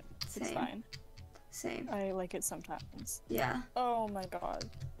with it. Same. It's fine. Same. I like it sometimes. Yeah. Oh my god.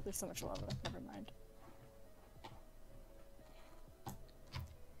 There's so much lava. Never mind.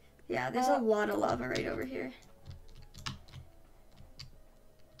 Yeah, there's a lot of lava right over here.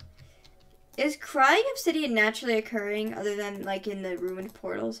 Is crying obsidian naturally occurring other than like in the ruined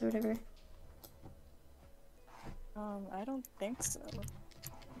portals or whatever? I don't think so.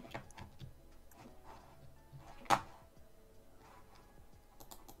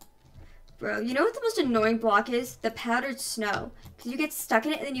 Bro, you know what the most annoying block is? The powdered snow. Because you get stuck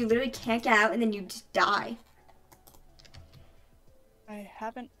in it and then you literally can't get out and then you just die. I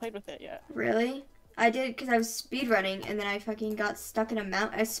haven't played with it yet. Really? I did because I was speedrunning and then I fucking got stuck in a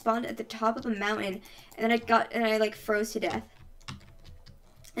mountain. I spawned at the top of a mountain and then I like froze to death.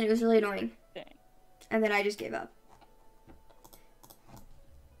 And it was really annoying. Dang. And then I just gave up.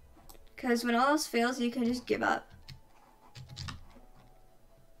 Because when all else fails, you can just give up.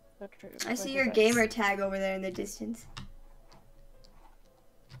 That's true. I see your gamer tag over there in the distance.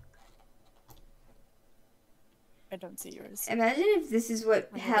 I don't see yours. Imagine if this is what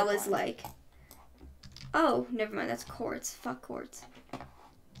hell is like. Oh, never mind. That's quartz. Fuck quartz.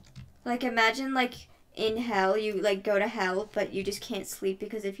 Like, imagine, like, in hell, you, like, go to hell, but you just can't sleep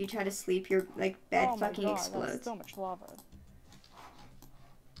because if you try to sleep, your, like, bed fucking explodes. That's so much lava.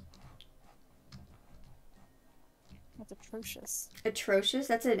 That's atrocious. Atrocious?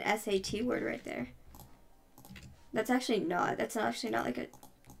 That's an SAT word right there. That's actually not. That's actually not like a...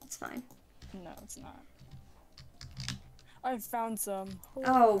 It's fine. No, it's not. I found some.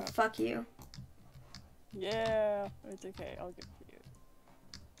 Oh, fuck you. Yeah, it's okay. I'll give it to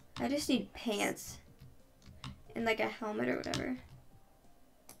you. I just need pants. And like a helmet or whatever.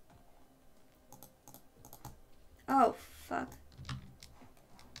 Oh, fuck.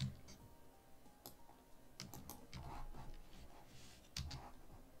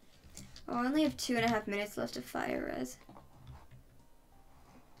 Oh, I only have 2.5 minutes left of fire res.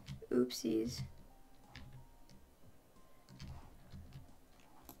 Oopsies.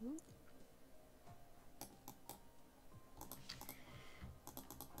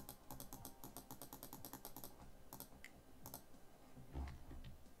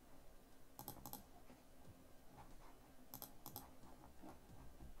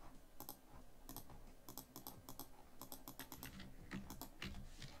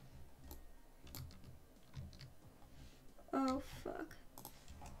 Oh, fuck.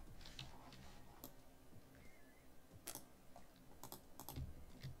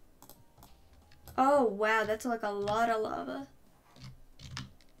 Oh, wow, that's like a lot of lava.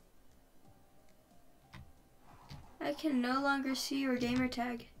 I can no longer see your gamer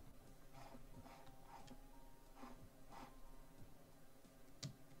tag.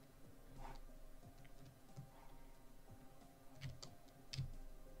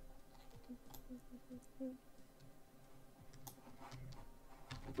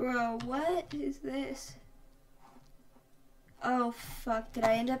 Bro, what is this? Oh, fuck. Did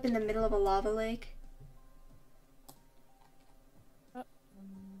I end up in the middle of a lava lake?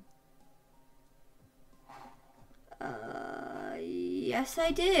 Yes,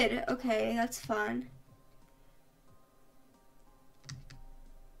 I did. Okay, that's fun.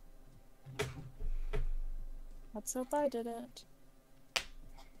 Let's hope I didn't.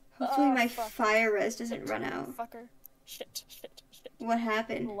 Hopefully my Fuck. fire res doesn't run out. Fucker. Shit. What A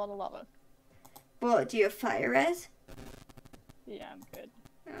happened? lot of lava. Well, do you have fire res? Yeah, I'm good.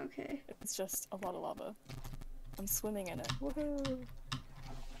 Okay. It's just a lot of lava. I'm swimming in it. Woohoo!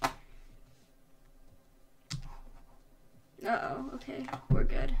 Uh-oh, okay. We're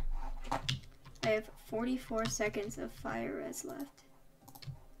good. I have 44 seconds of fire res left.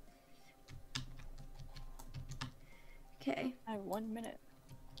 Okay. I have 1 minute.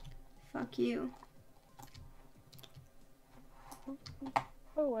 Fuck you.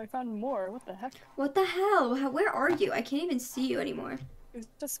 Oh, I found more. What the heck? What the hell? Where are you? I can't even see you anymore. It was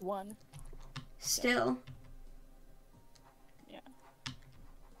just one. Still. Yeah.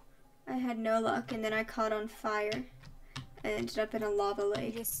 I had no luck, and then I caught on fire. I ended up in a lava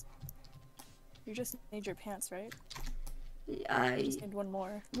lake. You just need your pants, right? I You just need one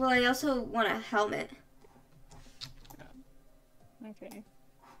more. Well, I also want a helmet. Okay.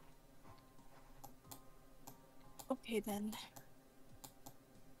 Okay then.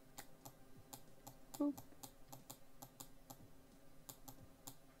 Boop.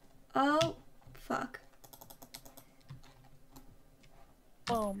 Oh, fuck.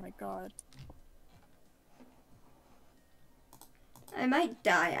 Oh my god. I might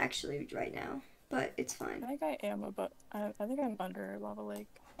die actually right now, but it's fine. I think I am about. I think I'm under lava lake.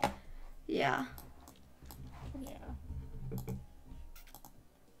 Yeah. Yeah.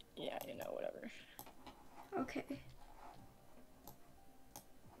 Yeah, you know, whatever. Okay.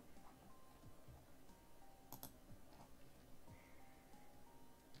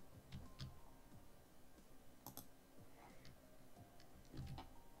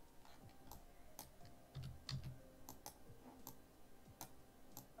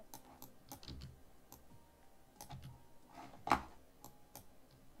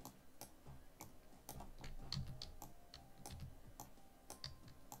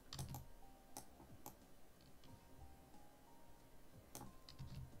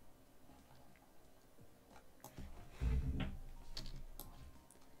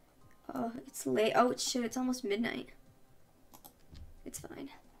 Oh, it's late. Oh, shit, it's almost midnight. It's fine.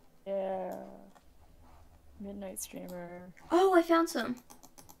 Yeah. Midnight streamer. Oh, I found some.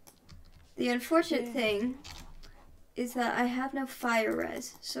 The unfortunate thing is that I have no fire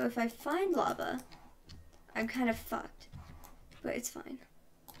res, so if I find lava, I'm kind of fucked. But it's fine.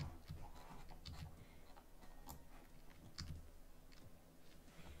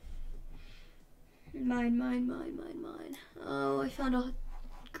 Mine. Oh, I found a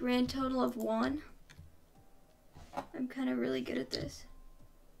grand total of 1. I'm kind of really good at this.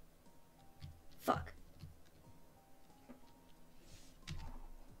 Fuck.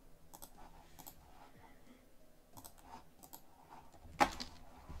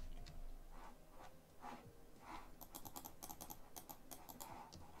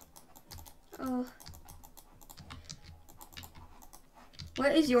 Oh.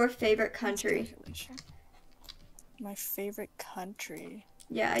 What is your favorite country? My favorite country?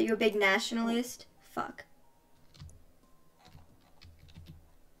 Yeah, are you a big nationalist? Fuck.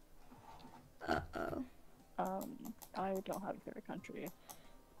 Uh-oh. I don't have a favorite country.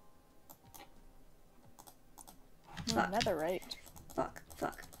 Fuck. Netherite. Fuck.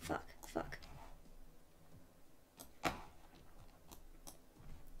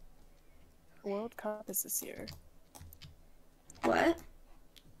 World Cup is this year. What?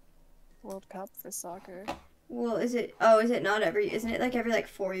 World Cup for soccer. Well, is it not isn't it like every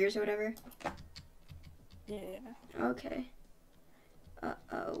 4 years or whatever? Yeah. Okay.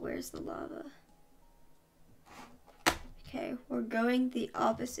 Uh-oh, where's the lava? Okay, we're going the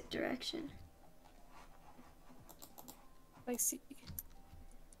opposite direction. I see.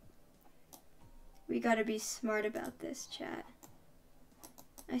 We gotta be smart about this, chat.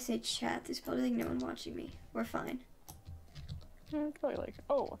 I say chat, there's probably no one watching me. We're fine. Probably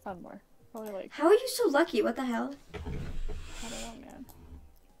oh, I found more. Probably How are you so lucky? What the hell? I don't know, man.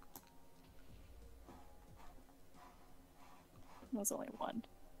 There's only one.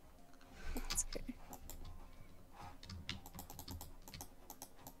 It's okay.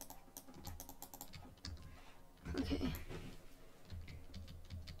 Okay.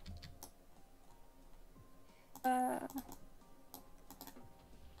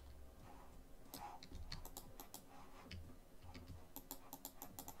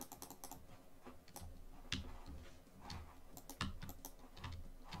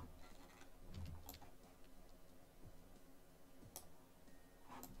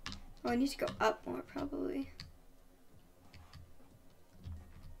 Oh, I need to go up more, probably.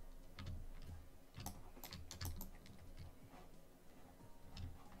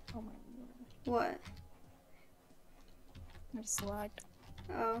 What? I just lagged.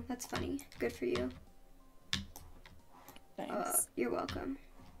 Oh, that's funny. Good for you. Thanks. You're welcome.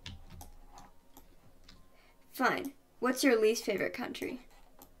 Fine. What's your least favorite country?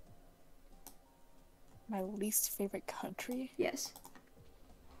 My least favorite country? Yes.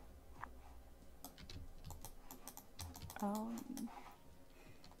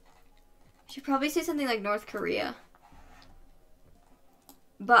 Should probably say something like North Korea.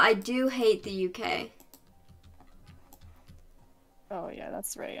 But I do hate the UK. Oh yeah,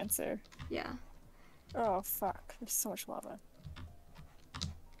 that's the right answer. Yeah. Oh fuck, there's so much lava.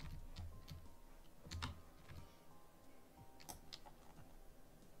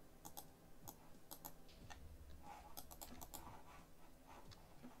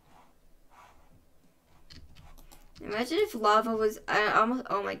 Imagine if lava was.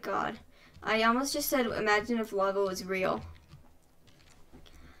 Oh my god. I almost just said, imagine if lava was real.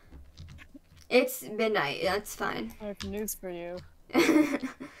 It's midnight. That's fine. I have news for you.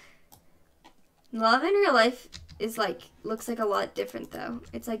 Lava in real life is like, looks like a lot different though.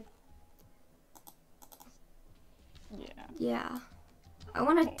 It's like. Yeah. Yeah. I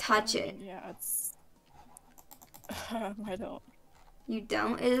want to touch it. Yeah, it's. I don't. You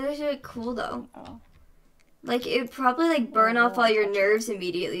don't? It is really cool though. Oh. Like, it would probably like burn I off all wanna your touch it. nerves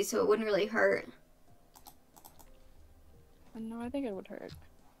immediately, so it wouldn't really hurt. No, I think it would hurt.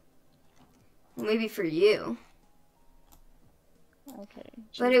 Well, maybe for you. Okay.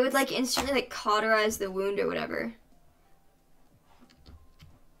 But it would Jesus. like instantly like cauterize the wound or whatever.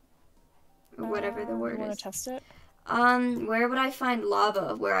 Or whatever the word You wanna is. test it? Where would I find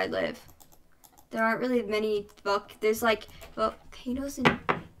lava where I live? There aren't really many there's like volcanoes and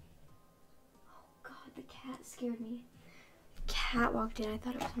the cat scared me. Cat walked in. I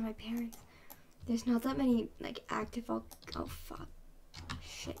thought it was one of my parents. There's not that many like active oh fuck.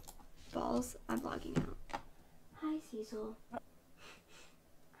 Shit. Balls. I'm vlogging out. Hi Cecil.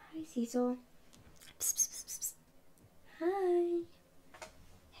 Hi Cecil. Psst, psst, psst, psst. Hi.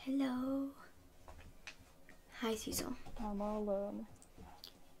 Hello. Hi Cecil. I'm all alone.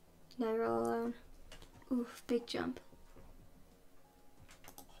 Now you're all alone. Oof, big jump.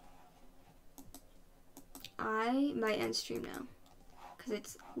 I might end stream now, because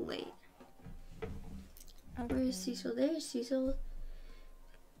it's late. Okay. Where's Cecil? There's Cecil.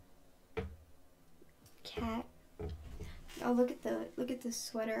 Cat. Oh, look at the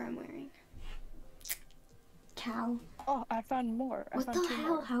sweater I'm wearing. Cow. Oh, I found more. I What found the two hell?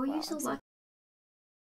 more. How are Wow, you so I'm so lucky?